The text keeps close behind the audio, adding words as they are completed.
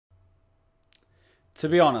To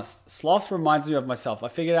be honest, sloth reminds me of myself. I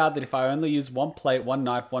figured out that if I only use one plate, one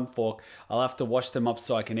knife, one fork, I'll have to wash them up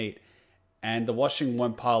so I can eat. And the washing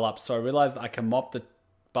won't pile up. So I realized I can mop the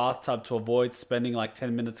bathtub to avoid spending like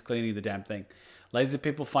 10 minutes cleaning the damn thing. Lazy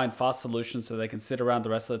people find fast solutions so they can sit around the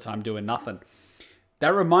rest of the time doing nothing.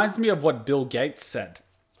 That reminds me of what Bill Gates said.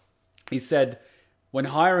 He said, when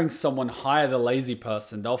hiring someone, hire the lazy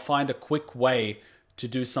person. They'll find a quick way to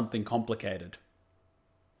do something complicated.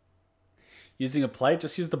 Using a plate,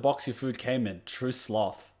 just use the box your food came in. True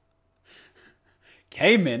sloth.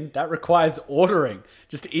 Came in? That requires ordering.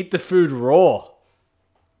 Just eat the food raw.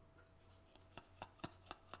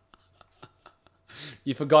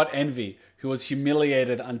 You forgot envy, who was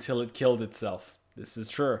humiliated until it killed itself. This is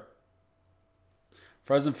true.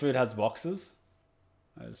 Frozen food has boxes.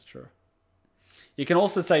 That is true. You can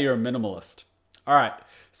also say you're a minimalist. All right,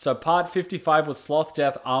 so part 55 was Sloth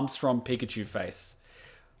Death, Armstrong, Pikachu face.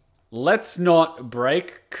 Let's not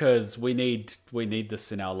break, because we need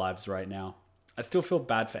this in our lives right now. I still feel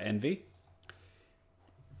bad for Envy.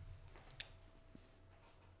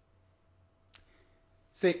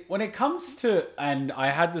 See, when it comes to, and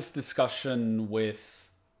I had this discussion with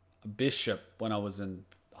a bishop when I was in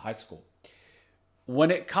high school. When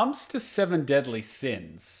it comes to 7 deadly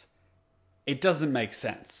sins, it doesn't make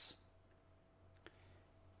sense.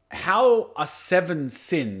 How are 7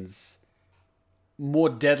 sins more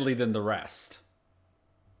deadly than the rest?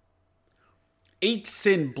 Each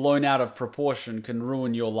sin blown out of proportion can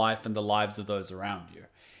ruin your life and the lives of those around you.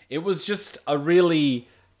 It was just a really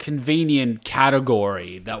convenient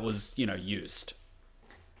category that was, used.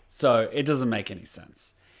 So it doesn't make any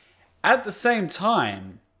sense. At the same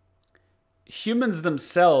time, humans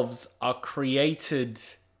themselves are created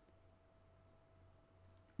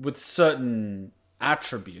with certain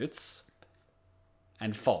attributes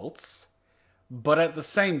and faults, but at the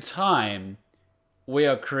same time, we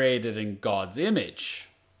are created in God's image.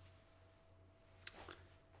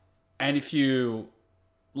 And if you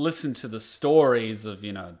listen to the stories of,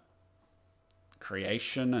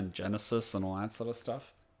 creation and Genesis and all that sort of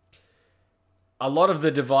stuff, a lot of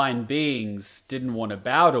the divine beings didn't want to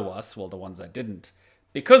bow to us, well, the ones that didn't,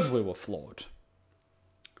 because we were flawed.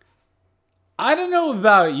 I don't know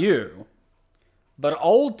about you, but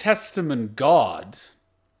Old Testament God,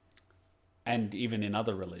 and even in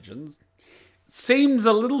other religions, seems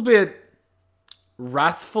a little bit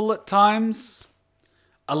wrathful at times,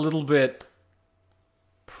 a little bit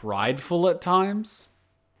prideful at times.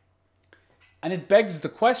 And it begs the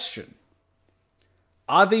question,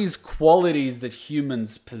 are these qualities that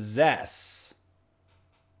humans possess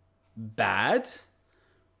bad,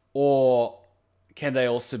 or can they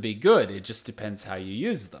also be good? It just depends how you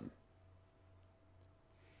use them.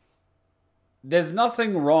 There's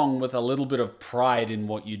nothing wrong with a little bit of pride in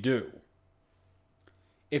what you do.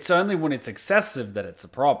 It's only when it's excessive that it's a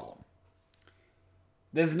problem.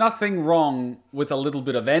 There's nothing wrong with a little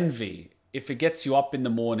bit of envy if it gets you up in the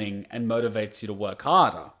morning and motivates you to work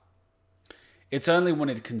harder. It's only when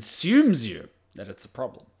it consumes you that it's a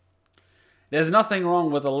problem. There's nothing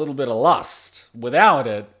wrong with a little bit of lust. Without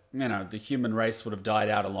it, the human race would have died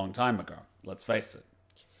out a long time ago. Let's face it.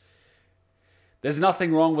 There's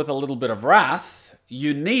nothing wrong with a little bit of wrath.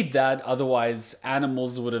 You need that, otherwise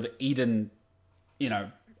animals would have eaten,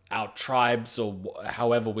 our tribes or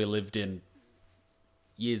however we lived in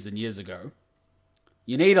years and years ago.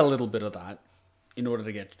 You need a little bit of that in order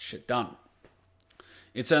to get shit done.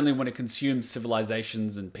 It's only when it consumes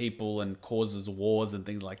civilizations and people and causes wars and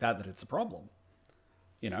things like that that it's a problem.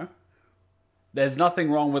 There's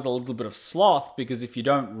nothing wrong with a little bit of sloth, because if you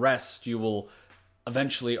don't rest, you will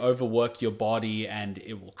eventually overwork your body and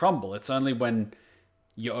it will crumble. It's only when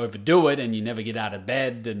you overdo it and you never get out of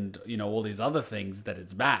bed and, all these other things that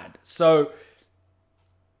it's bad. So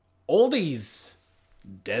all these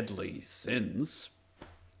deadly sins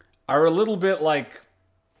are a little bit like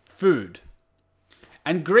food.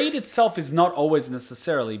 And greed itself is not always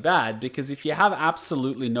necessarily bad, because if you have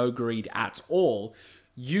absolutely no greed at all,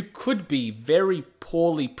 you could be very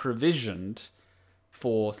poorly provisioned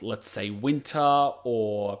for, let's say, winter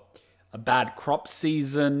or a bad crop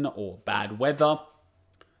season or bad weather.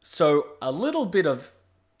 So a little bit of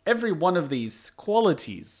every one of these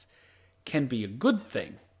qualities can be a good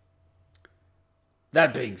thing.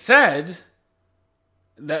 That being said,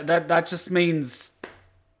 that just means,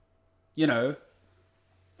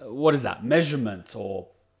 what is that? Measurement, or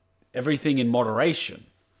everything in moderation.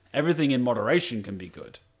 Everything in moderation can be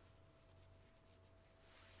good.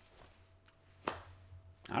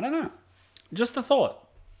 I don't know. Just a thought.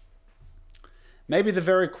 Maybe the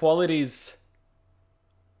very qualities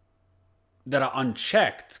that are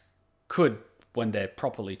unchecked could when they're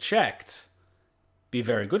properly checked, be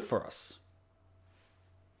very good for us.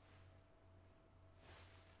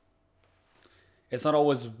 It's not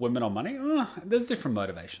always women or money. There's different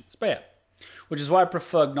motivations. But yeah. Which is why I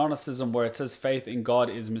prefer agnosticism, where it says faith in God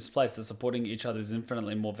is misplaced, that supporting each other is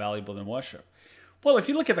infinitely more valuable than worship. Well, if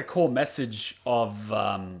you look at the core message of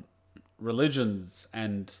religions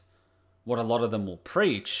and what a lot of them will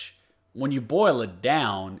preach, when you boil it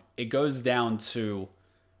down, it goes down to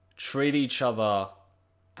treat each other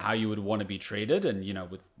how you would want to be treated, and, you know,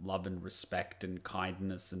 with love and respect and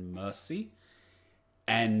kindness and mercy.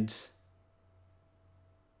 And,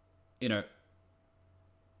 you know,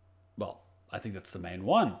 well, I think that's the main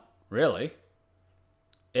one, really.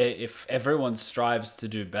 If everyone strives to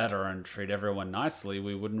do better and treat everyone nicely,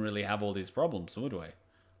 we wouldn't really have all these problems, would we?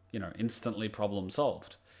 You know, instantly problem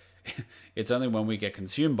solved. It's only when we get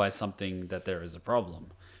consumed by something that there is a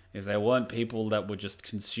problem. If there weren't people that were just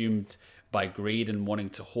consumed by greed and wanting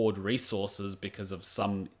to hoard resources because of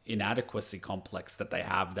some inadequacy complex that they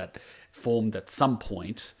have that formed at some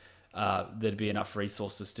point, there'd be enough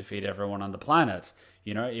resources to feed everyone on the planet.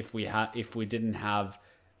 You know, if we didn't have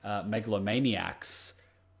megalomaniacs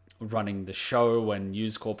running the show and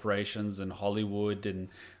news corporations and Hollywood and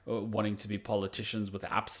wanting to be politicians with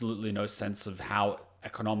absolutely no sense of how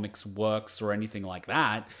economics works or anything like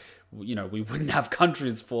that, you know, we wouldn't have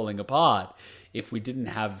countries falling apart. If we didn't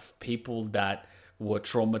have people that were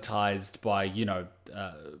traumatized by, you know,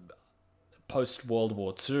 post-World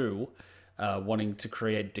War II, wanting to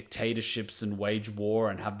create dictatorships and wage war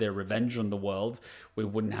and have their revenge on the world, we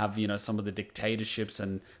wouldn't have, you know, some of the dictatorships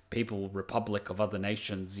and people republic of other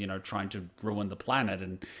nations, you know, trying to ruin the planet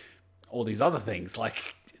and all these other things.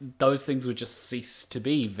 Like, those things would just cease to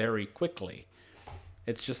be very quickly.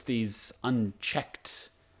 It's just these unchecked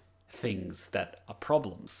things that are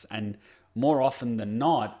problems. And more often than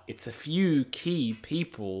not, it's a few key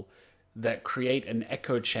people that create an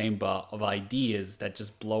echo chamber of ideas that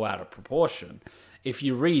just blow out of proportion. If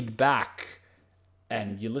you read back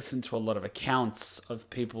and you listen to a lot of accounts of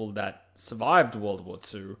people that survived World War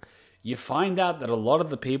II, you find out that a lot of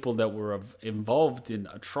the people that were involved in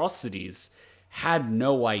atrocities had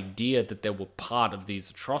no idea that they were part of these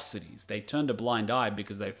atrocities. They turned a blind eye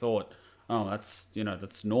because they thought, oh, that's, you know,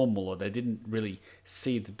 that's normal, or they didn't really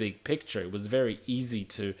see the big picture. It was very easy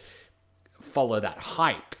to follow that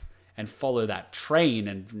hype and follow that train,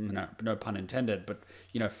 and no pun intended, but,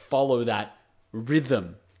 you know, follow that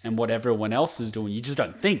rhythm and what everyone else is doing. You just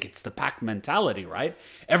don't think. It's the pack mentality, right?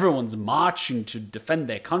 Everyone's marching to defend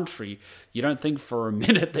their country. You don't think for a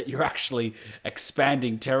minute that you're actually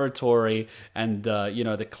expanding territory and, you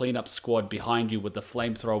know, the cleanup squad behind you with the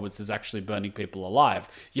flamethrowers is actually burning people alive.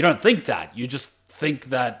 You don't think that. You just think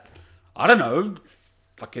that, I don't know,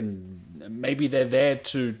 fucking maybe they're there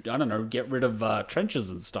to, I don't know, get rid of trenches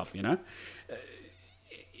and stuff, you know?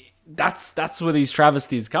 That's where these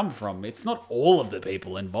travesties come from. It's not all of the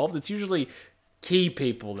people involved. It's usually key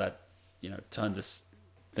people that, you know, turn this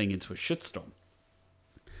thing into a shitstorm.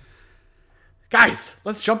 Guys,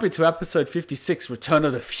 let's jump into episode 56, Return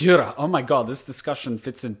of the Führer. Oh my god, this discussion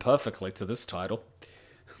fits in perfectly to this title.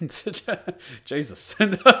 Jesus.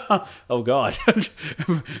 Oh god.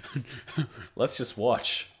 Let's just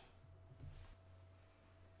watch.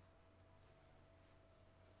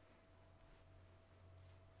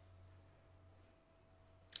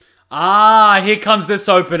 Ah, here comes this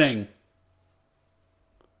opening.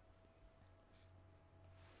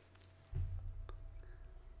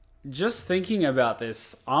 Just thinking about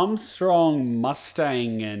this, Armstrong,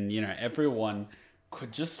 Mustang, and, you know, everyone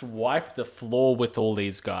could just wipe the floor with all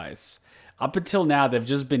these guys. Up until now, they've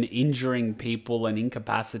just been injuring people and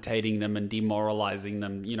incapacitating them and demoralizing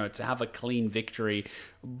them, you know, to have a clean victory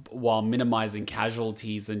while minimizing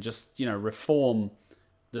casualties and just, you know, reform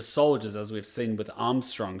the soldiers, as we've seen with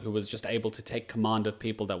Armstrong, who was just able to take command of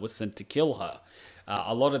people that were sent to kill her.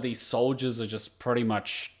 A lot of these soldiers are just pretty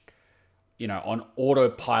much, you know, on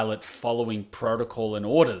autopilot following protocol and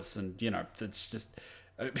orders. And, you know, it's just,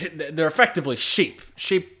 they're effectively sheep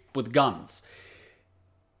with guns.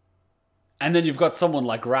 And then you've got someone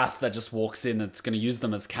like Wrath that just walks in and it's going to use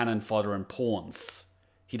them as cannon fodder and pawns.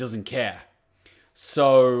 He doesn't care.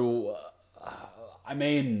 So, I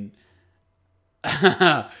mean,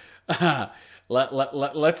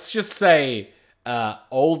 let's just say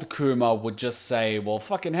old Kuma would just say, well,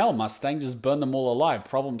 fucking hell, Mustang, just burn them all alive.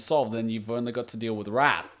 Problem solved. Then you've only got to deal with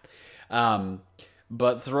Wrath.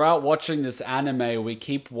 But throughout watching this anime, we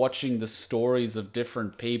keep watching the stories of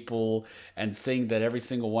different people and seeing that every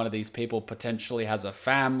single one of these people potentially has a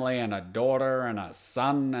family and a daughter and a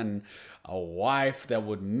son and a wife that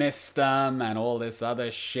would miss them and all this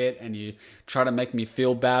other shit, and you try to make me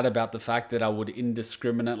feel bad about the fact that I would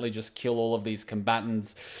indiscriminately just kill all of these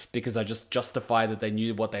combatants because I just justify that they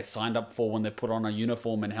knew what they signed up for when they put on a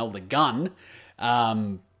uniform and held a gun.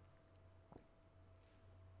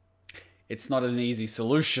 It's not an easy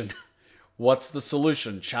solution. What's the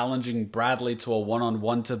solution? Challenging Bradley to a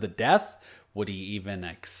one-on-one to the death? Would he even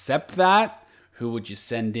accept that? Who would you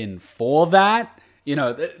send in for that? You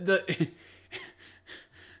know,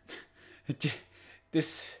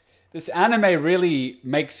 this anime really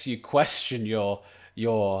makes you question your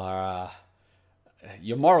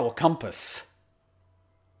moral compass.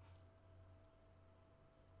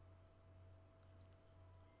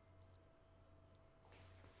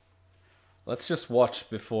 Let's just watch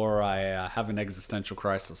before I have an existential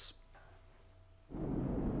crisis.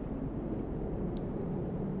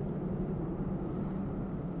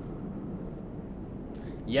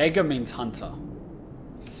 Jaeger means hunter.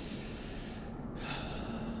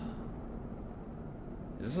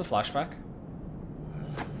 Is this a flashback?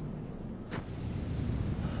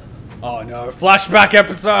 Oh no, flashback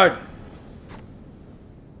episode!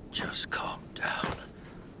 Just calm down.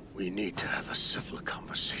 We need to have a civil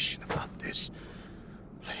conversation about this.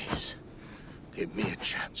 Please, give me a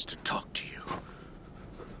chance to talk to you.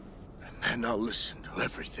 And then I'll listen to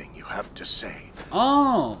everything you have to say.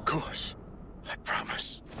 Oh! Of course. I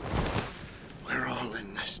promise. We're all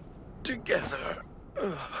in this together.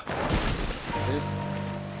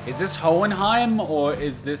 Is this Hohenheim, or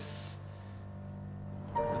is this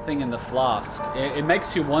the thing in the flask? It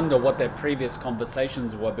makes you wonder what their previous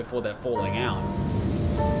conversations were before they're falling out.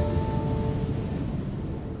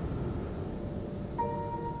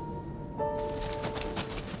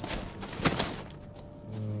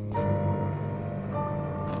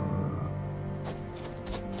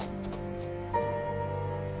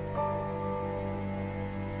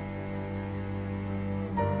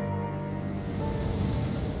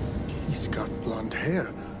 He's got blonde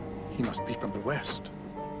hair. He must be from the West.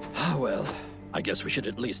 Ah, well, I guess we should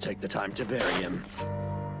at least take the time to bury him.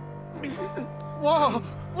 Whoa!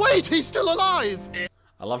 Wait, he's still alive!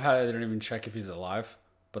 I love how they don't even check if he's alive.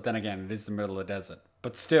 But then again, it is the middle of the desert.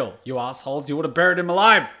 But still, you assholes, you would have buried him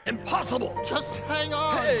alive! Impossible! Just hang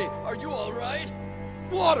on! Hey, are you all right?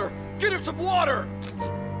 Water! Get him some water!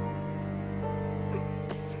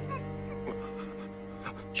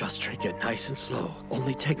 Just drink it nice and slow.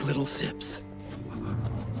 Only take little sips.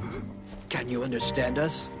 Can you understand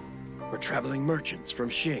us? We're traveling merchants from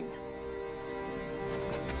Xing.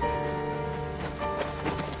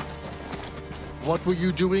 What were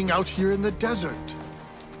you doing out here in the desert?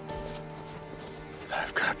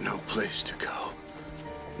 I've got no place to go.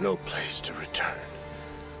 No place to return.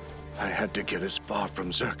 I had to get as far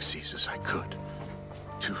from Xerxes as I could.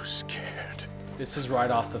 Too scared. This is right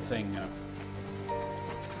off the thing.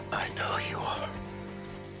 I know you are.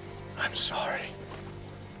 I'm sorry.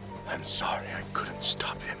 I'm sorry I couldn't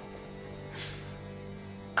stop him.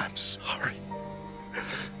 I'm sorry.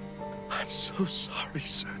 I'm so sorry,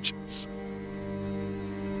 surgeons.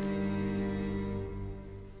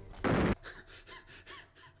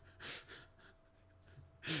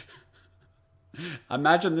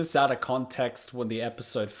 Imagine this out of context when the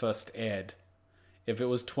episode first aired. If it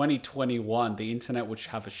was 2021, the internet would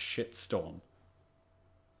have a shitstorm.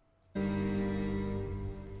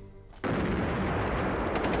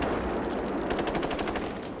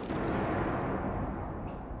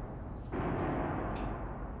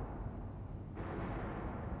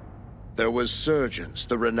 There was Surgeons,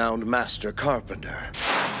 the renowned master carpenter.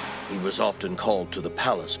 He was often called to the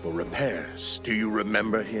palace for repairs. Do you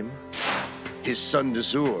remember him? His son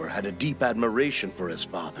Dazur had a deep admiration for his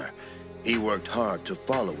father. He worked hard to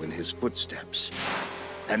follow in his footsteps.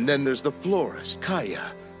 And then there's the florist,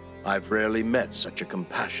 Kaya. I've rarely met such a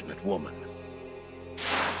compassionate woman.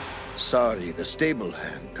 Sari, the stable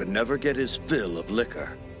hand, could never get his fill of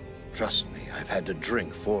liquor. Trust me, I've had to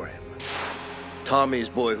drink for him. Tommy's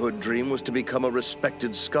boyhood dream was to become a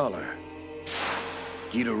respected scholar.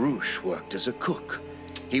 Gidarush worked as a cook.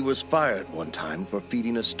 He was fired one time for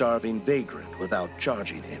feeding a starving vagrant without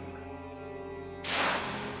charging him.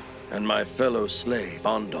 And my fellow slave,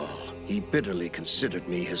 Andal, he bitterly considered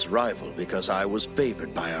me his rival because I was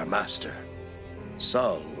favored by our master.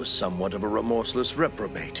 Sal was somewhat of a remorseless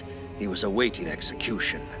reprobate. He was awaiting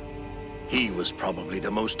execution. He was probably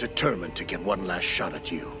the most determined to get one last shot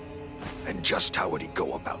at you. And just how would he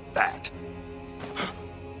go about that?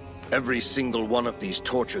 Every single one of these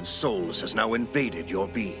tortured souls has now invaded your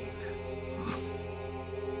being.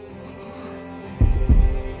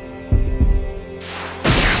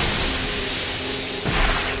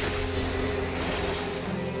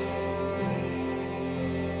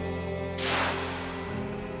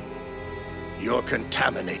 You're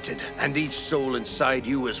contaminated, and each soul inside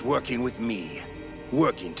you is working with me.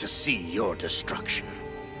 Working to see your destruction.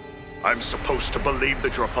 I'm supposed to believe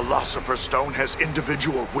that your Philosopher's Stone has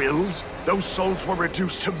individual wills? Those souls were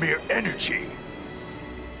reduced to mere energy.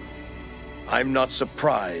 I'm not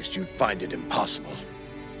surprised you'd find it impossible.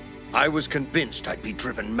 I was convinced I'd be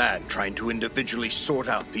driven mad trying to individually sort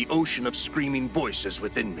out the ocean of screaming voices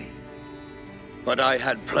within me. But I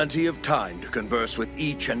had plenty of time to converse with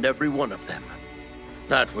each and every one of them.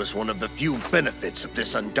 That was one of the few benefits of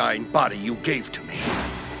this undying body you gave to me.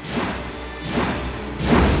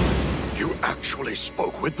 You actually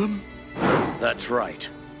spoke with them? That's right.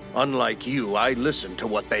 Unlike you, I listened to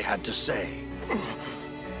what they had to say.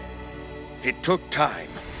 It took time,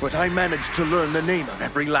 but I managed to learn the name of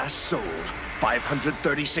every last soul.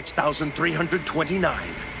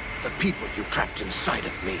 536,329. The people you trapped inside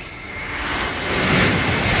of me.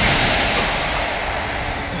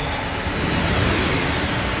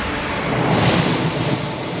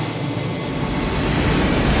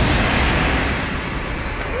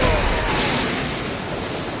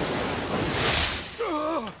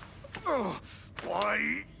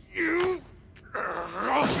 Why, you...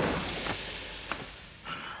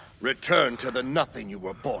 Return to the nothing you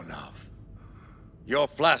were born of. Your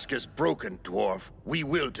flask is broken, dwarf. We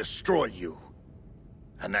will destroy you.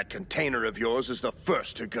 And that container of yours is the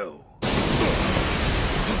first to go.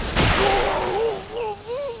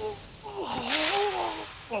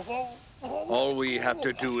 All we have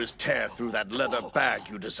to do is tear through that leather bag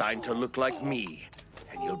you designed to look like me,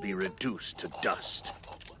 and you'll be reduced to dust.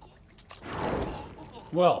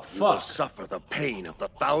 Well, You will fuck. suffer the pain of the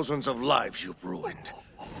thousands of lives you've ruined.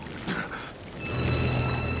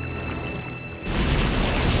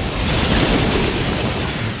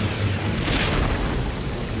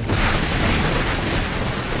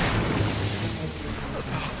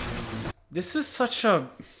 This is such a...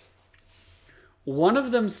 One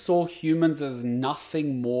of them saw humans as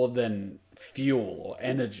nothing more than fuel or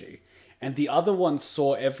energy. And the other one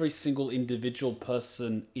saw every single individual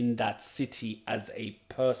person in that city as a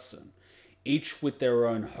person. Each with their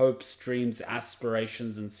own hopes, dreams,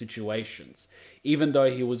 aspirations, and situations. Even though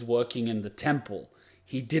he was working in the temple,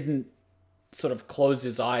 he didn't sort of close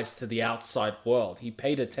his eyes to the outside world. He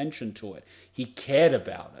paid attention to it. He cared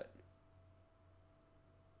about it.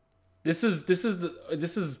 This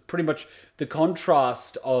is pretty much the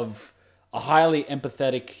contrast of a highly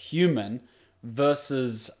empathetic human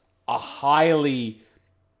versus a highly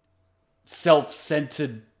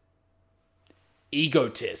self-centered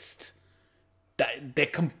egotist. They're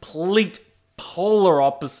complete polar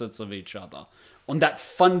opposites of each other on that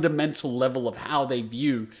fundamental level of how they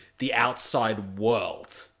view the outside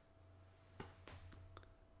world.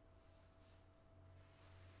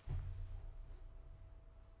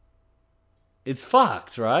 It's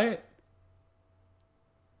fucked, right?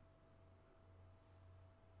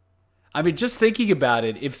 I mean, just thinking about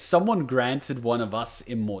it, if someone granted one of us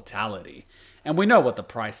immortality, and we know what the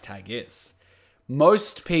price tag is,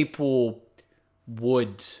 most people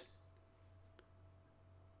would,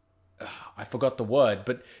 I forgot the word,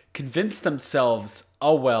 but convince themselves,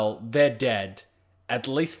 oh well, they're dead, at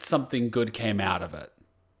least something good came out of it.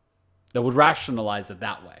 They would rationalize it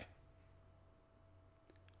that way.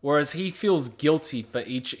 Whereas he feels guilty for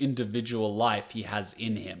each individual life he has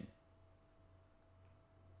in him.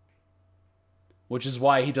 Which is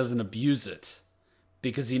why he doesn't abuse it.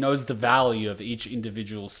 Because he knows the value of each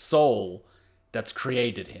individual soul that's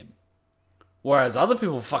created him. Whereas other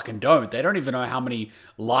people fucking don't. They don't even know how many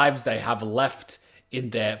lives they have left in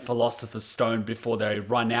their Philosopher's Stone before they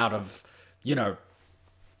run out of,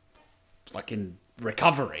 fucking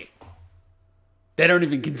recovery. They don't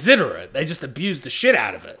even consider it. They just abuse the shit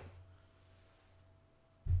out of it.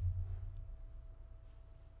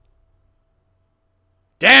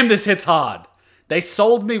 Damn, this hits hard. They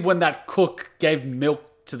sold me when that cook gave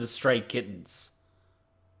milk to the stray kittens.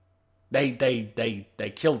 They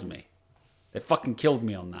killed me. They fucking killed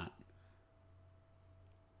me on that.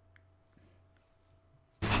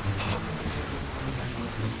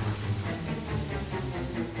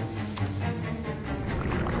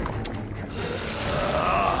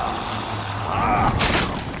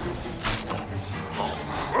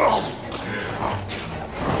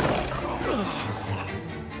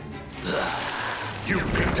 You've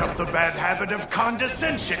picked up the bad habit of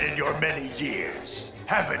condescension in your many years,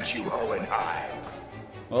 haven't you, Hohenheim?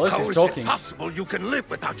 Well, this How is is talking. it possible you can live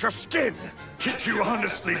without your skin? Did you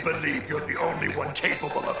honestly believe you're the only one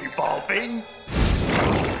capable of evolving?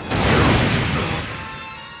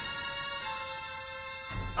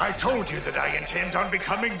 I told you that I intend on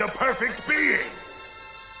becoming the perfect being.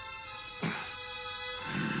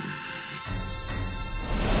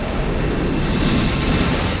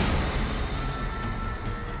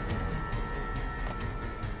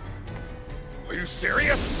 you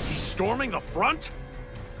serious? He's storming the front?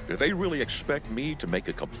 Do they really expect me to make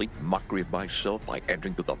a complete mockery of myself by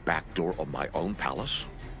entering through the back door of my own palace?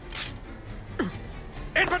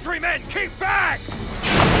 Infantrymen, keep back!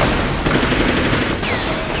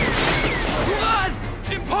 Run!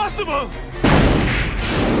 Impossible!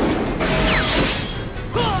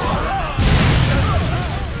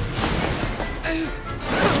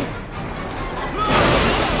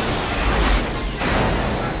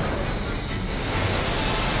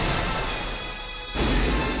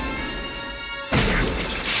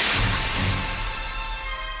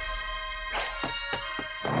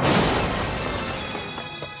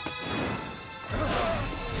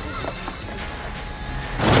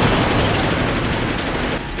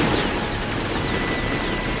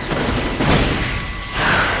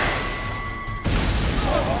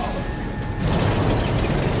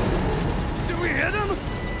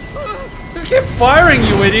 Keep firing,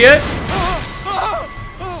 you idiot!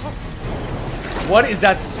 What is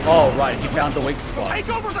that? Oh, right, he found the weak spot. Take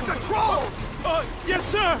over the controls! Yes,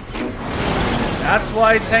 sir! That's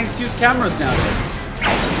why tanks use cameras nowadays.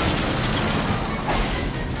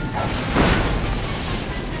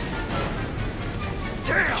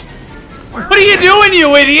 Damn! What are you doing,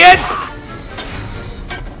 you idiot?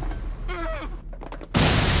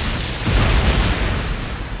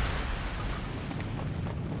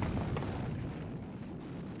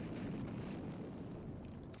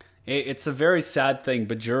 It's a very sad thing,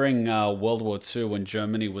 but during World War II, when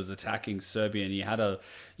Germany was attacking Serbia, and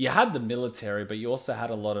you had the military, but you also had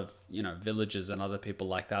a lot of villages and other people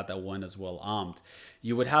like that weren't as well armed.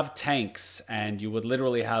 You would have tanks, and you would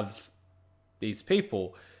literally have these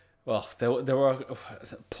people. Well, they were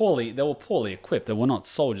poorly equipped. They were not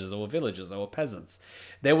soldiers. They were villagers. They were peasants.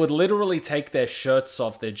 They would literally take their shirts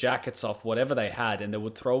off, their jackets off, whatever they had, and they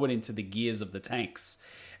would throw it into the gears of the tanks.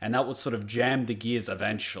 And that would sort of jam the gears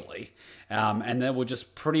eventually. And they would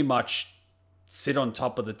just pretty much sit on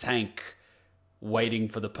top of the tank waiting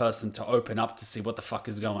for the person to open up to see what the fuck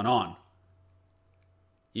is going on.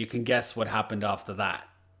 You can guess what happened after that.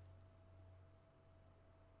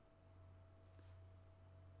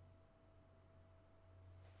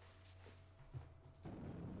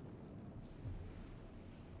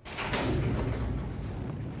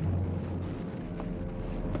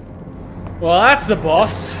 Well, that's a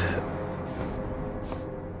boss.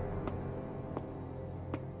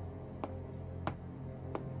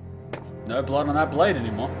 No blood on that blade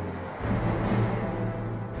anymore.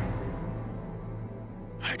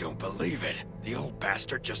 I don't believe it. The old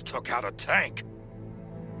bastard just took out a tank.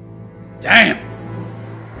 Damn!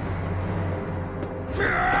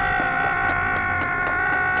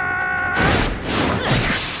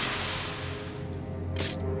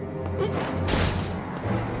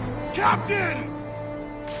 Captain!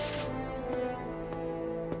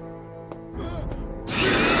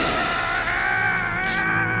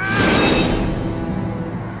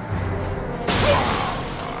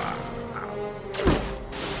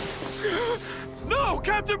 No,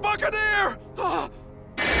 Captain Buccaneer!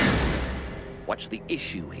 What's the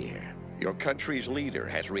issue here? Your country's leader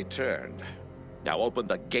has returned. Now open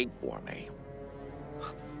the gate for me.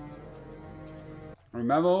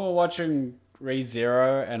 Remember we were watching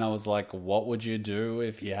ReZero and I was like, what would you do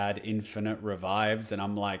if you had infinite revives? And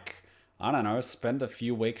I'm like, I don't know, spend a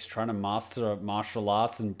few weeks trying to master martial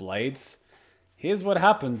arts and blades. Here's what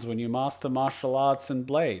happens when you master martial arts and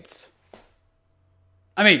blades.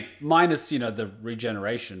 I mean, minus, the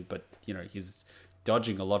regeneration, but, he's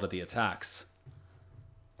dodging a lot of the attacks.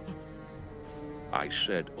 I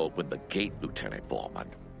said open the gate, Lieutenant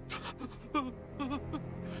Foreman.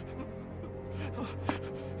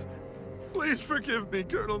 Please forgive me,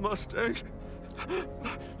 Colonel Mustang.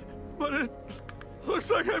 But it looks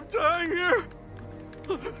like I'm dying here.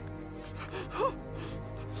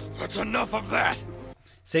 That's enough of that.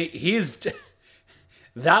 See,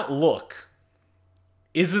 that look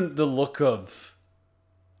isn't the look of...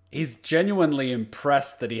 He's genuinely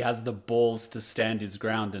impressed that he has the balls to stand his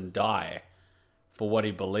ground and die for what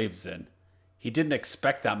he believes in. He didn't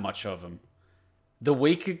expect that much of him. The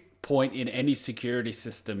weak point in any security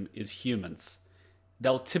system is humans.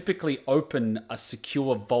 They'll typically open a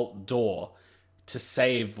secure vault door to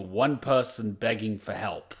save one person begging for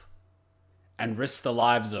help and risk the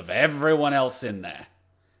lives of everyone else in there.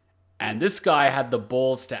 And this guy had the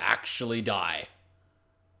balls to actually die.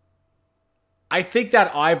 I think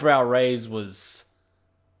that eyebrow raise was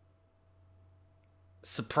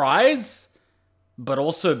surprise, but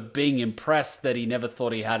also being impressed that he never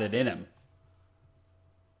thought he had it in him.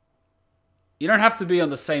 You don't have to be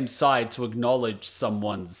on the same side to acknowledge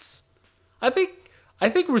someone's... I I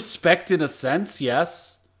think respect in a sense,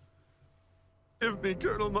 yes. Give me,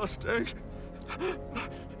 Colonel Mustang.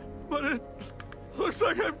 But it looks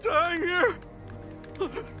like I'm dying here.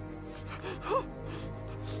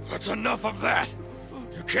 That's enough of that!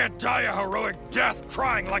 You can't die a heroic death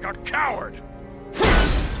crying like a coward!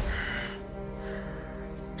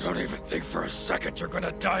 Don't even think for a second you're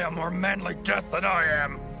gonna die a more manly death than I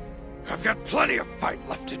am. I've got plenty of fight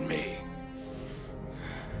left in me.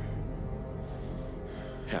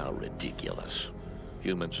 How ridiculous.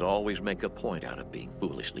 Humans always make a point out of being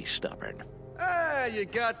foolishly stubborn. Ah, you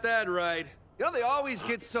got that right. You know, they always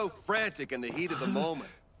get so frantic in the heat of the moment.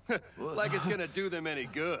 Like it's gonna do them any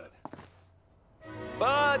good.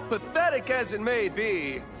 But pathetic as it may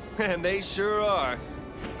be, and they sure are,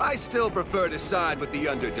 I still prefer to side with the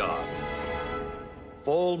underdog.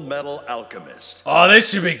 Fullmetal Alchemist. Oh, this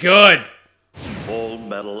should be good.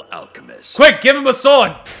 Fullmetal Alchemist. Quick, give him a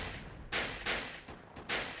sword.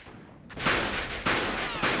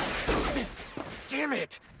 Damn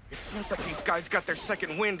it! It seems like these guys got their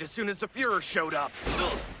second wind as soon as the Fuhrer showed up.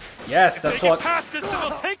 Yes, that's what. Past us,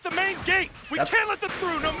 they'll take the main gate. We can't let them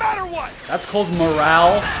through, no matter what. That's called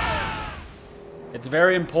morale. It's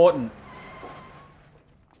very important.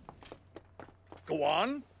 Go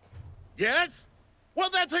on. Yes? Well,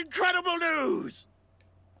 that's incredible news.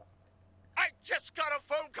 I just got a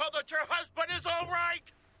phone call that your husband is all right.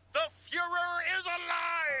 The Fuhrer is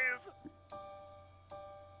alive.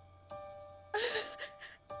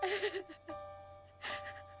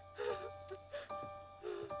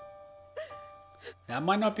 That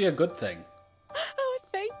might not be a good thing. Oh,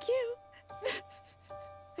 thank you.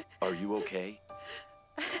 Are you okay?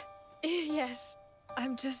 Yes,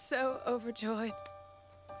 I'm just so overjoyed.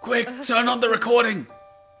 Quick, turn on the recording.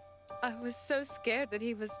 I was so scared that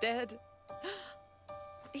he was dead.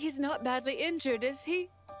 He's not badly injured, is he?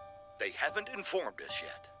 They haven't informed us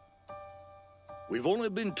yet. We've only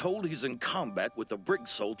been told he's in combat with the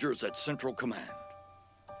Briggs soldiers at Central Command.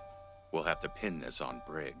 We'll have to pin this on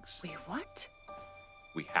Briggs. Wait, what?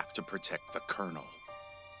 We have to protect the Colonel.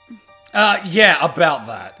 Yeah, about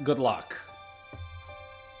that. Good luck.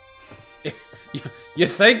 You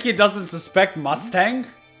think he doesn't suspect Mustang?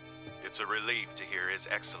 It's a relief to hear His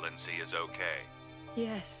Excellency is okay.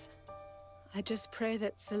 Yes. I just pray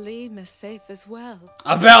that Salim is safe as well.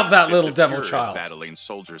 About that little If the devil Fuhrer child. is battling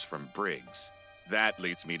soldiers from Briggs. That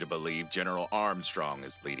leads me to believe General Armstrong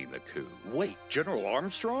is leading the coup. Wait, General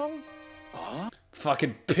Armstrong? Huh?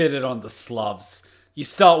 Fucking pitted on the Slavs. You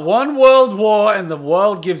start one world war and the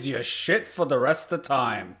world gives you a shit for the rest of the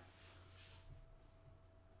time.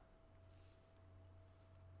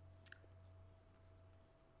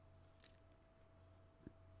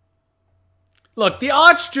 Look, the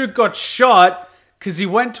Archduke got shot because he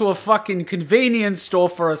went to a fucking convenience store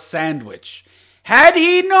for a sandwich. Had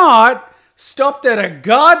he not stopped at a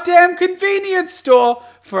goddamn convenience store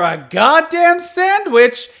for a goddamn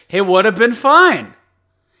sandwich, he would have been fine.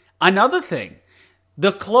 Another thing,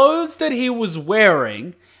 the clothes that he was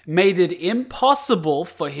wearing made it impossible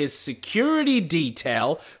for his security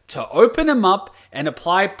detail to open him up and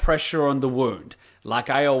apply pressure on the wound. Like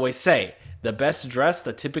I always say, the best dressed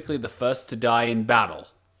are typically the first to die in battle.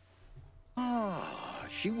 Ah,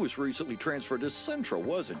 she was recently transferred to Central,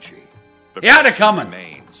 wasn't she? The Yeah, they're question coming.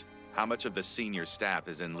 remains, how much of the senior staff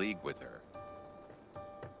is in league with her?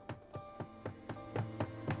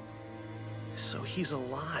 So he's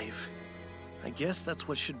alive. I guess that's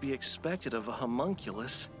what should be expected of a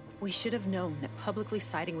homunculus. We should have known that publicly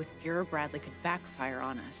siding with Fuhrer Bradley could backfire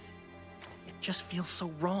on us. It just feels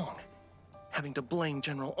so wrong, having to blame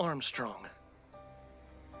General Armstrong.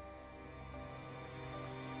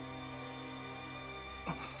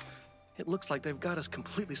 It looks like they've got us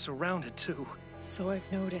completely surrounded, too. So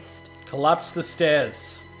I've noticed. Collapse the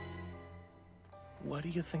stairs. What do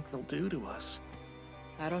you think they'll do to us?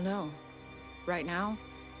 I don't know. Right now,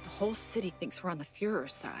 the whole city thinks we're on the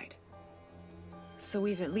Fuhrer's side. So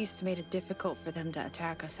we've at least made it difficult for them to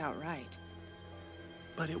attack us outright.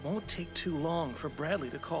 But it won't take too long for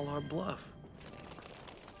Bradley to call our bluff.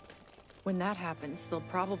 When that happens, they'll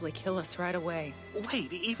probably kill us right away.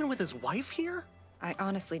 Wait, even with his wife here? I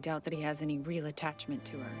honestly doubt that he has any real attachment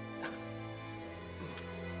to her.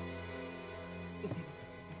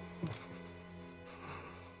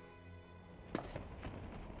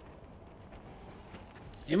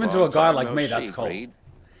 Even to a guy like me, that's cold.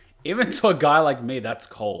 Even to a guy like me, that's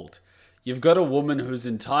cold. You've got a woman whose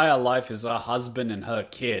entire life is her husband and her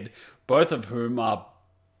kid, both of whom are,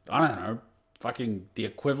 I don't know, fucking the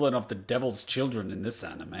equivalent of the devil's children in this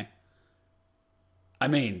anime. I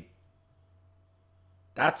mean,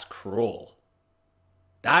 that's cruel.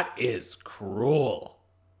 That is cruel.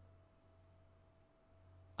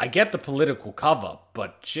 I get the political cover,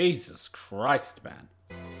 but Jesus Christ, man.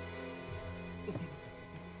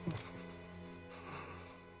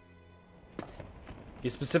 He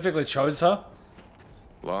specifically chose her?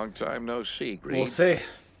 Long time no see, Green. We'll see.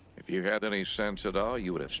 If you had any sense at all,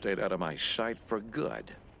 you would have stayed out of my sight for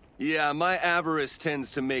good. Yeah, my avarice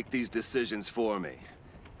tends to make these decisions for me.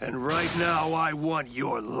 And right now, I want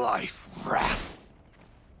your life, Wrath.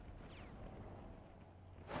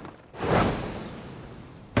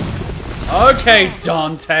 Okay,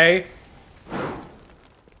 Dante.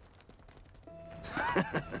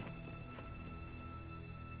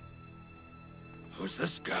 Who's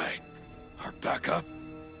this guy? Our backup?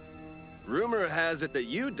 Rumor has it that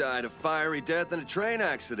you died a fiery death in a train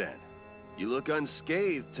accident. You look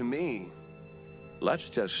unscathed to me. Let's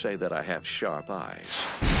just say that I have sharp eyes.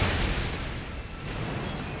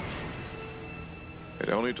 It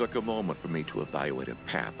only took a moment for me to evaluate a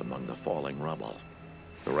path among the falling rubble.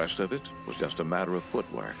 The rest of it was just a matter of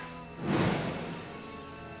footwork.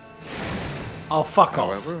 Oh, fuck off.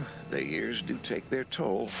 However, the years do take their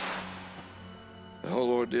toll. The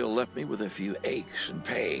whole ordeal left me with a few aches and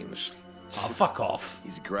pains. Oh, fuck off.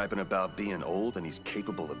 He's griping about being old and he's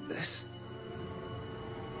capable of this?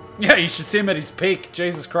 Yeah, you should see him at his peak.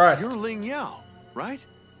 Jesus Christ. You're Ling Yao, right?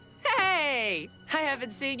 Hey! I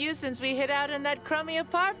haven't seen you since we hid out in that crummy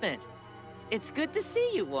apartment. It's good to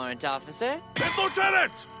see you, Warrant Officer. It's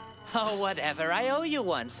Lieutenant! Oh, whatever. I owe you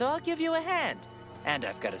one, so I'll give you a hand. And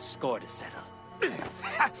I've got a score to settle.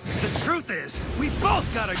 The truth is, we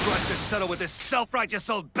both got a grudge to settle with this self-righteous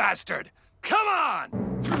old bastard. Come on!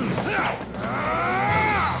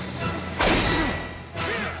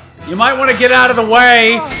 You might want to get out of the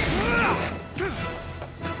way.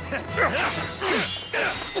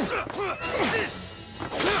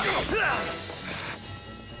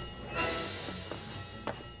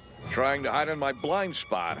 Trying to hide in my blind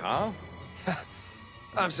spot, huh?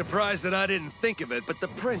 I'm surprised that I didn't think of it, but the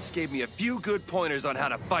prince gave me a few good pointers on how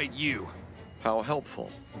to fight you. How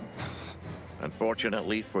helpful.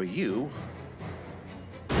 Unfortunately for you...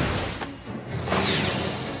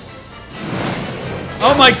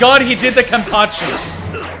 Oh my god, he did the Kenpachi.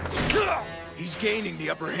 He's gaining the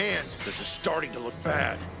upper hand. This is starting to look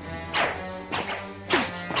bad.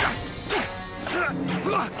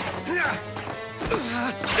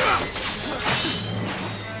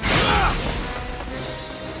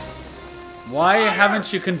 Why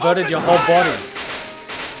haven't you converted your whole body?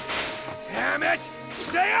 Damn it!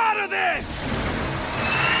 Stay out of this!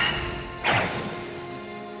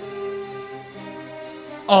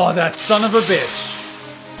 Oh, that son of a bitch.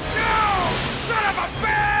 No! Son of a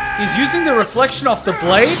bitch! He's using the reflection off the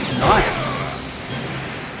blade? Nice.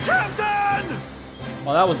 Captain!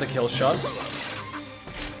 Well, that was the kill shot.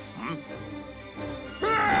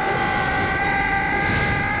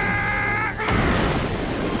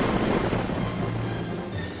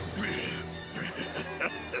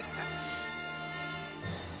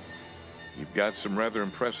 You've got some rather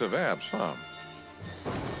impressive abs, huh?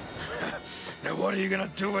 Now what are you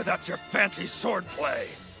gonna do without your fancy swordplay?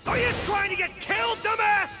 Are you trying to get killed,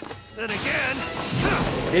 dumbass? Then again...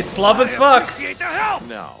 He's slub as fuck. Appreciate the help!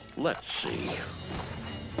 Now, let's see.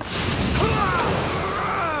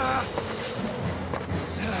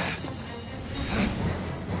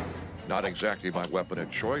 Not exactly my weapon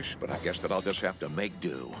of choice, but I guess that I'll just have to make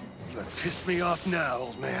do. You've pissed me off now,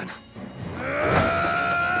 old man.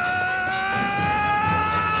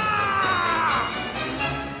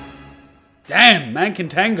 Damn, man can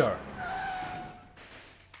tango.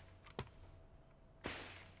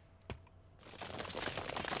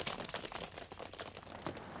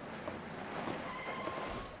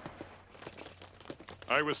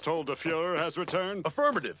 I was told the Fuhrer has returned.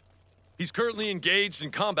 Affirmative. He's currently engaged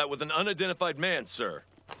in combat with an unidentified man, sir.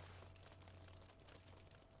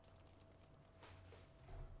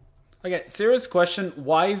 Okay, serious question.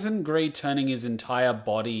 Why isn't Grey turning his entire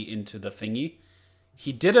body into the thingy?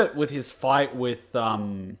 He did it with his fight with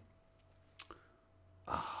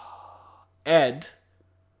Ed.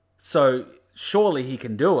 So surely he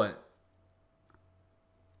can do it.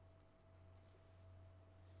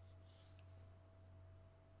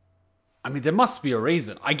 I mean, there must be a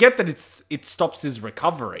reason. I get that it stops his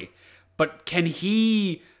recovery, but can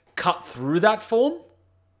he cut through that form?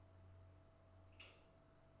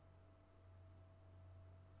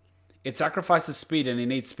 It sacrifices speed and he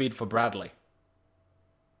needs speed for Bradley.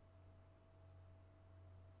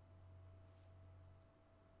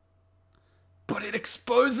 But it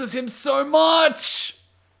exposes him so much!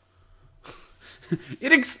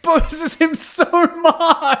 It exposes him so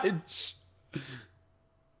much!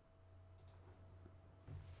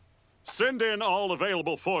 Send in all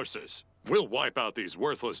available forces. We'll wipe out these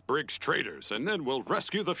worthless Briggs traitors, and then we'll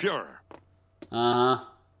rescue the Fuhrer. Uh-huh.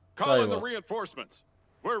 Call in the reinforcements.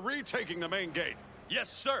 We're retaking the main gate.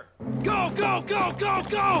 Yes, sir. Go, go, go, go,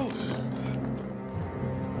 go!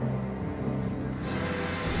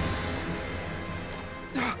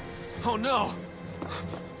 Oh no!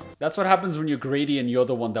 That's what happens when you're greedy and you're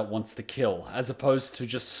the one that wants to kill, as opposed to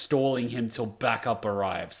just stalling him till backup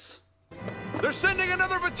arrives. They're sending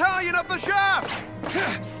another battalion up the shaft!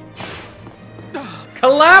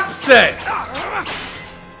 Collapse it!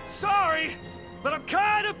 Sorry, but I'm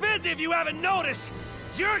kind of busy if you haven't noticed.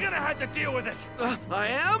 You're gonna have to deal with it. I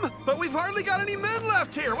am? But we've hardly got any men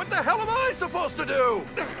left here. What the hell am I supposed to do?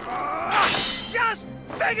 Just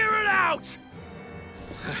figure it out!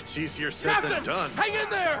 That's easier said than done. Hang in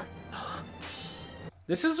there!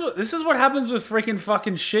 This is what happens with freaking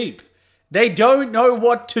fucking sheep. They don't know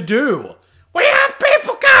what to do. We have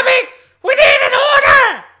people coming! We need an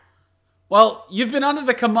order! Well, you've been under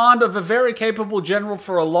the command of a very capable general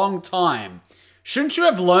for a long time. Shouldn't you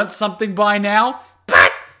have learnt something by now?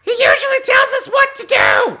 But he usually tells us what to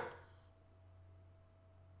do!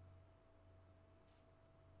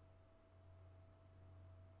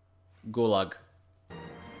 Gulag.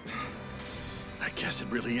 I guess it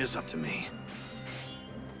really is up to me.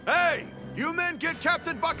 Hey! You men get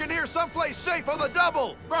Captain Buccaneer someplace safe on the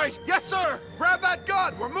double! Right! Yes, sir! Grab that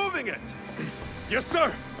gun! We're moving it! Yes,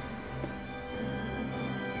 sir!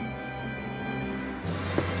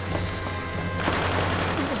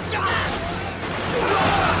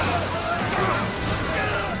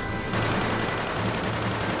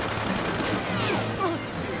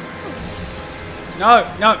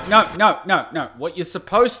 No. What you're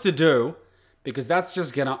supposed to do, because that's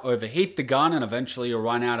just gonna overheat the gun and eventually you'll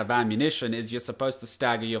run out of ammunition, is you're supposed to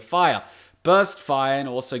stagger your fire. Burst fire and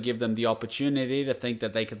also give them the opportunity to think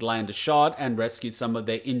that they could land a shot and rescue some of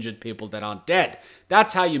their injured people that aren't dead.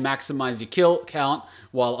 That's how you maximize your kill count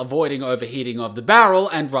while avoiding overheating of the barrel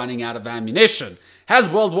and running out of ammunition. Has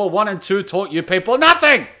World War I and II taught you people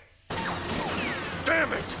nothing?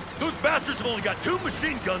 Damn it! Those bastards have only got 2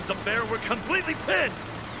 machine guns up there and we're completely pinned!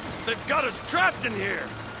 They've got us trapped in here!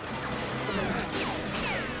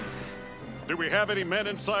 Do we have any men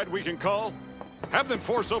inside we can call? Have them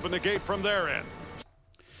force open the gate from their end.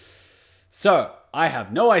 So, I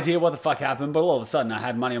have no idea what the fuck happened, but all of a sudden I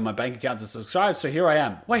had money on my bank account to subscribe, so here I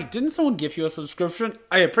am. Wait, didn't someone give you a subscription?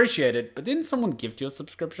 I appreciate it, but didn't someone gift you a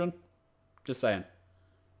subscription? Just saying.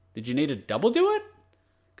 Did you need to double do it?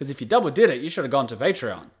 Because if you double did it, you should have gone to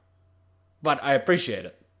Patreon. But I appreciate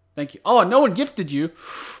it. Thank you. Oh, no one gifted you.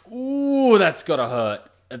 Ooh, that's gotta hurt.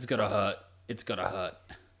 That's gotta hurt. It's gotta hurt.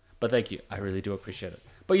 But thank you. I really do appreciate it.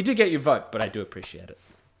 But you did get your vote, but I do appreciate it.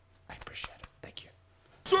 I appreciate it. Thank you.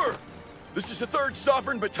 Sir! This is the 3rd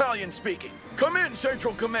Sovereign Battalion speaking. Come in,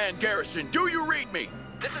 Central Command Garrison. Do you read me?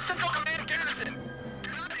 This is Central Command Garrison.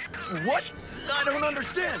 What? I don't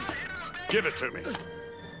understand. Give it to me.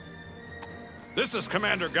 This is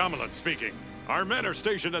Commander Gamelin speaking. Our men are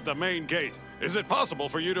stationed at the main gate. Is it possible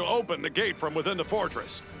for you to open the gate from within the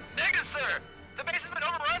fortress? Negative, sir. The base has been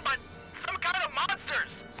overrun by some kind of monsters.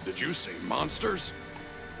 Did you say monsters?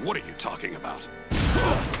 What are you talking about?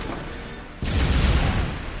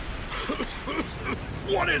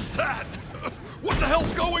 What is that? What the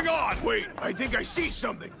hell's going on? Wait, I think I see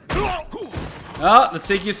something. Ah, the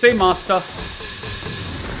CQC master.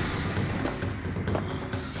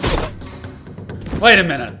 Wait a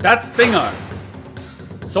minute, that's Thingo.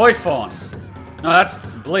 Soy Fawn. No, that's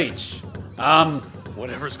Bleach.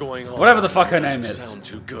 Whatever's going on. Whatever the fuck her name is. Sound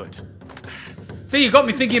too good. See, you got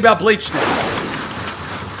me thinking about Bleach now.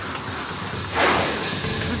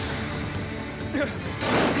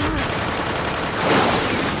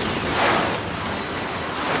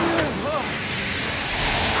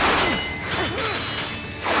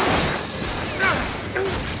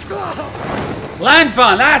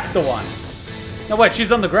 Landfarm, that's the one. No, wait,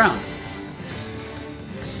 she's on the ground.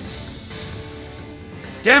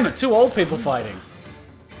 Damn it, 2 old people fighting.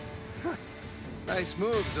 Nice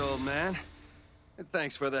moves, old man. And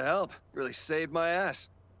thanks for the help. Really saved my ass.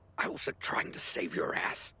 I wasn't trying to save your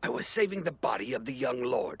ass. I was saving the body of the young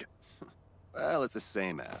lord. Well, it's the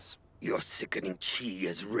same ass. Your sickening chi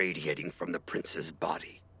is radiating from the prince's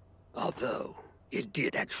body. Although, it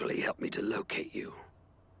did actually help me to locate you.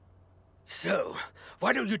 So,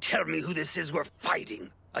 why don't you tell me who this is we're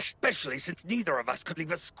fighting? Especially since neither of us could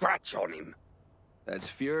leave a scratch on him. That's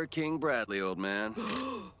Fuhrer King Bradley, old man.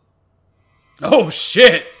 Oh,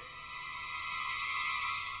 shit!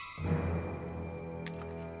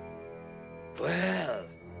 Well,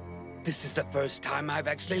 this is the first time I've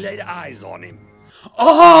actually laid eyes on him.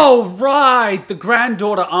 Oh, right! The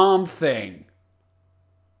granddaughter arm thing.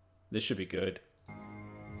 This should be good.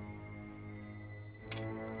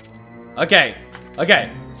 Okay.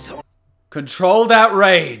 Control that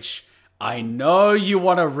rage. I know you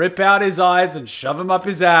want to rip out his eyes and shove him up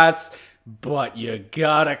his ass, but you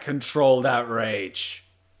gotta control that rage.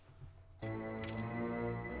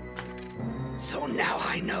 So now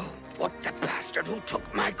I know what the bastard who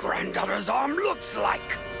took my granddaughter's arm looks like.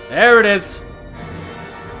 There it is.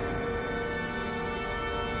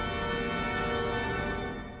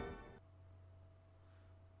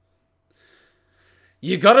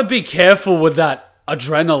 You gotta be careful with that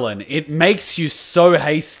adrenaline. It makes you so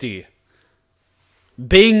hasty.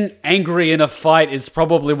 Being angry in a fight is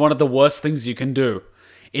probably one of the worst things you can do.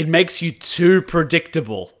 It makes you too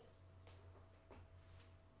predictable.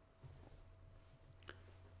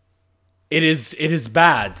 It is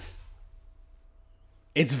bad.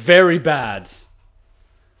 It's very bad.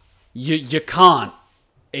 You can't.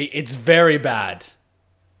 It's very bad.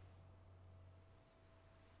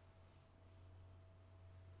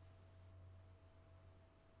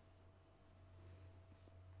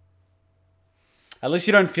 At least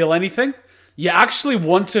you don't feel anything. You actually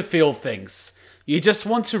want to feel things. You just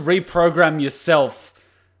want to reprogram yourself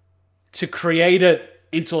to create it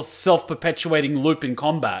into a self-perpetuating loop in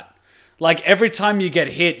combat. Like, every time you get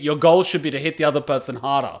hit, your goal should be to hit the other person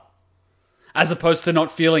harder. As opposed to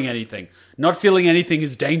not feeling anything. Not feeling anything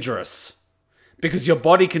is dangerous. Because your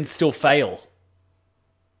body can still fail.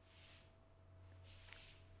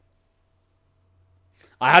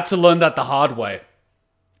 I had to learn that the hard way.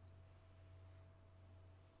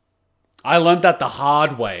 I learned that the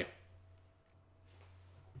hard way.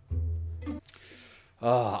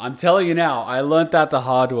 Oh, I'm telling you now, I learned that the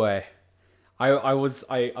hard way. Was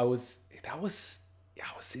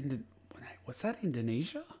that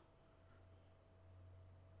Indonesia?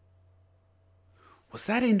 Was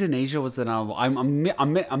that Indonesia? Was that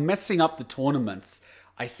I'm messing up the tournaments.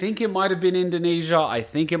 I think it might have been Indonesia. I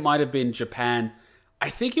think it might have been Japan.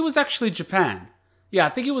 I think it was actually Japan. Yeah, I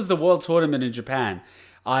think it was the World Tournament in Japan.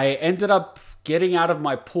 I ended up getting out of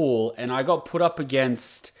my pool and I got put up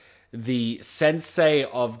against the sensei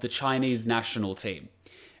of the Chinese national team.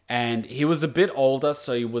 And he was a bit older,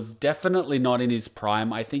 so he was definitely not in his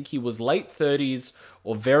prime. I think he was late 30s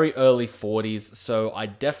or very early 40s. So I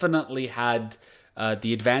definitely had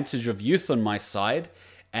the advantage of youth on my side.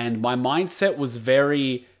 And my mindset was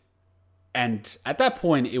very... And at that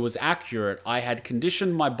point, it was accurate. I had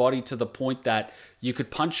conditioned my body to the point that you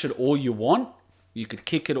could punch it all you want. You could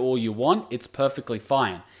kick it all you want. It's perfectly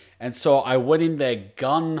fine. And so I went in there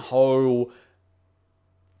gun-ho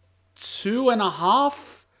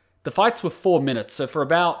 2.5. The fights were 4 minutes. So for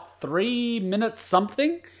about 3 minutes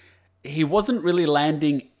something, he wasn't really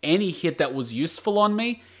landing any hit that was useful on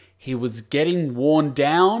me. He was getting worn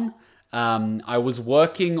down. I was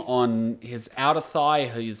working on his outer thigh,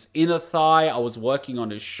 his inner thigh. I was working on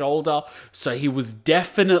his shoulder. So he was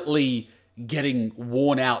definitely getting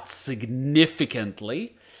worn out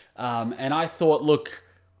significantly. And I thought, look,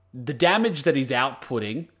 the damage that he's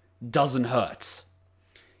outputting doesn't hurt.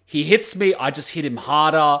 He hits me, I just hit him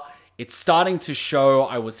harder. It's starting to show.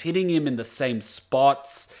 I was hitting him in the same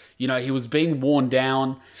spots. You know, he was being worn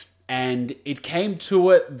down. And it came to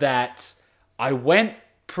it that I went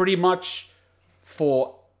pretty much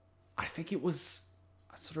for, I think it was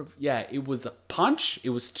it was a punch. It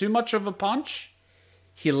was too much of a punch.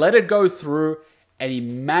 He let it go through, and he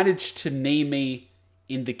managed to knee me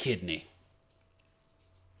in the kidney.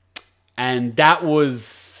 And that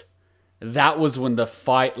was when the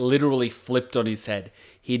fight literally flipped on his head.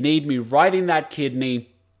 He kneed me right in that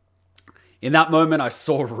kidney. In that moment, I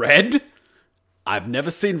saw red. I've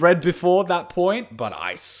never seen red before that point, but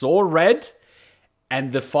I saw red.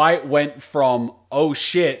 And the fight went from, oh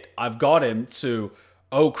shit, I've got him, to,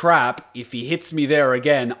 oh crap, if he hits me there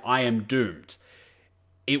again, I am doomed.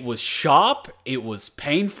 It was sharp, it was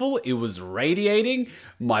painful, it was radiating,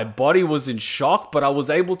 my body was in shock, but I was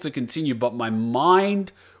able to continue, but my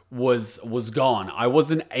mind was gone. I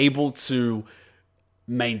wasn't able to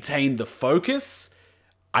maintain the focus.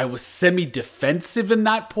 I was semi-defensive in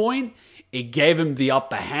that point. It gave him the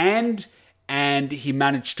upper hand, and he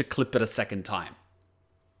managed to clip it a second time.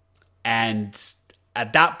 And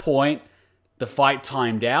at that point, the fight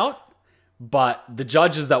timed out. But the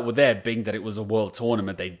judges that were there, being that it was a world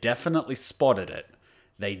tournament, they definitely spotted it.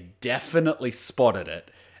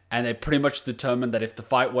 And they pretty much determined that if the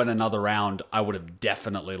fight went another round, I would have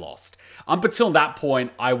definitely lost. Up until that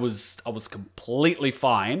point, I was completely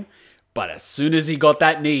fine. But as soon as he got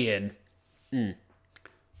that knee in,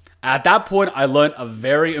 at that point, I learned a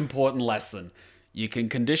very important lesson. You can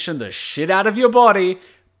condition the shit out of your body,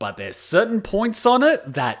 but there's certain points on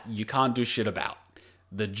it that you can't do shit about.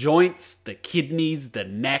 The joints, the kidneys, the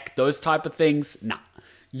neck, those type of things, nah.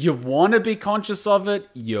 You want to be conscious of it.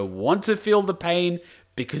 You want to feel the pain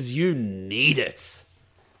because you need it.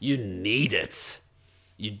 You need it.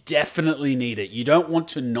 You definitely need it. You don't want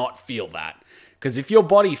to not feel that. Because if your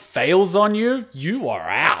body fails on you, you are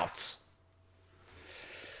out.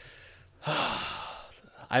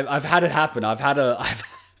 I've had it happen. I've had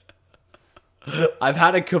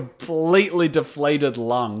a completely deflated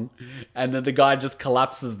lung, and then the guy just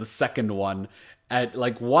collapses the second one. And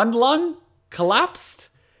like one lung collapsed,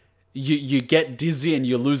 you get dizzy and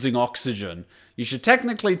you're losing oxygen. You should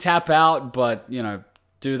technically tap out, but you know,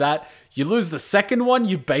 do that. You lose the second one,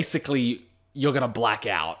 you're gonna black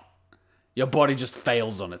out. Your body just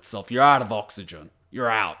fails on itself. You're out of oxygen. You're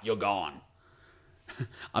out. You're gone.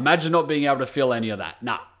 Imagine not being able to feel any of that.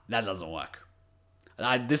 Nah, that doesn't work.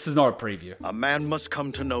 This is not a preview. A man must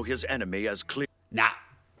come to know his enemy as clear. Nah,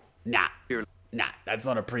 that's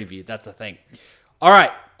not a preview. That's a thing. All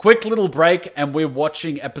right, quick little break, and we're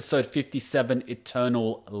watching episode 57,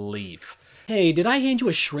 Eternal Leave. Hey, did I hand you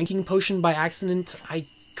a shrinking potion by accident? I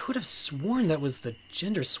could have sworn that was the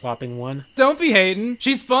gender swapping one. Don't be hating.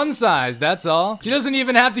 She's fun size, that's all. She doesn't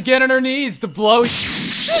even have to get on her knees to blow.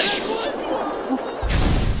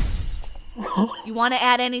 You want to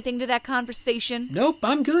add anything to that conversation? Nope,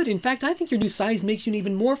 I'm good. In fact, I think your new size makes you an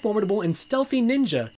even more formidable and stealthy ninja.